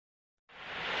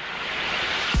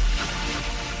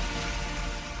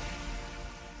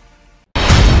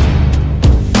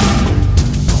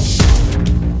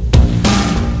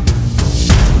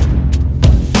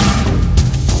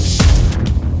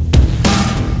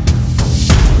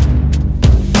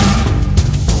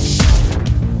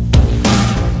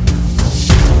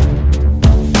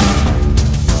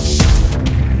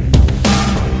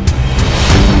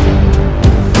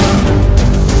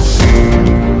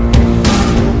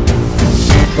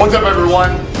What's up,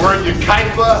 everyone? We're at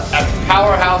Ukaipa at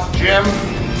Powerhouse Gym.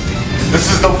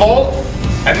 This is the vault,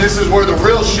 and this is where the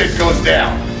real shit goes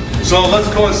down. So let's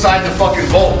go inside the fucking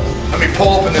vault. Let me pull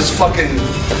open this fucking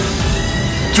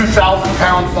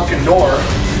 2,000-pound fucking door.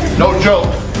 No joke.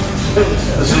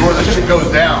 This is where the shit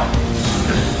goes down.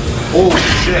 Holy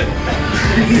shit.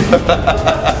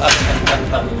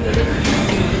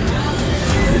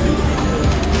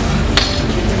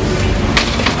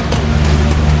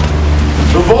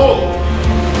 The vault.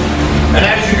 And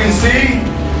as you can see,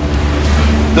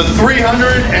 the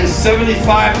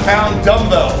 375-pound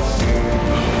dumbbells.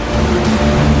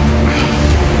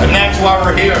 And that's why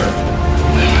we're here.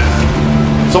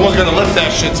 Someone's gonna lift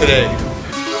that shit today.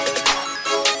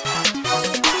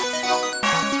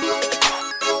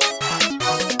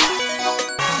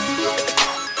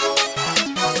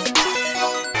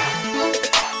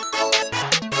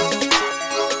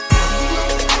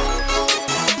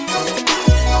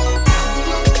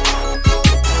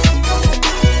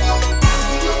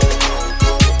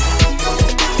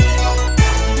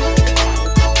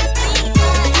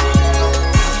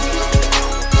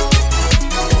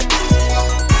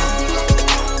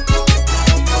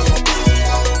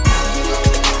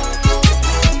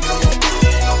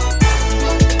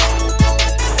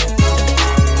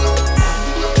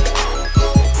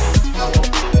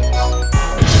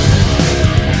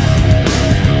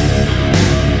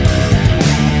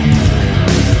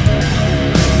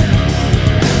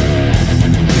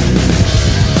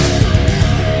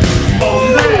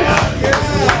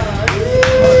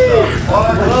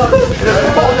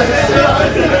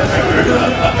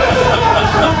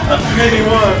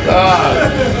 God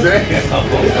damn.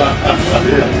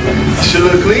 Should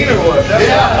look clean or what?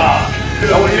 Yeah.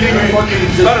 No, you didn't even fucking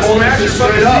just smash it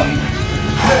straight up. I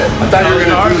thought you were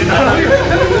gonna do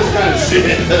this kind of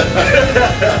shit.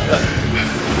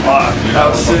 Fuck. That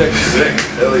was sick. Sick.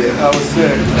 Hell yeah. That was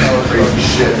sick. That was crazy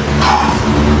shit.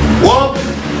 Well,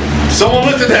 someone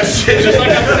looked at that shit just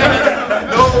like I said.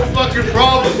 No fucking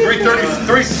problem. 330,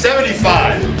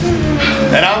 375.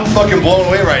 And I'm fucking blown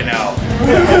away right now.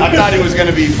 I thought he was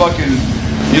gonna be fucking,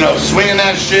 you know, swinging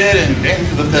that shit and damn,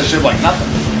 you lift that shit like nothing.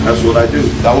 That's what I do.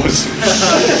 That was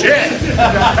shit.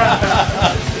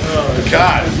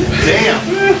 God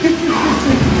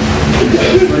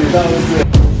damn.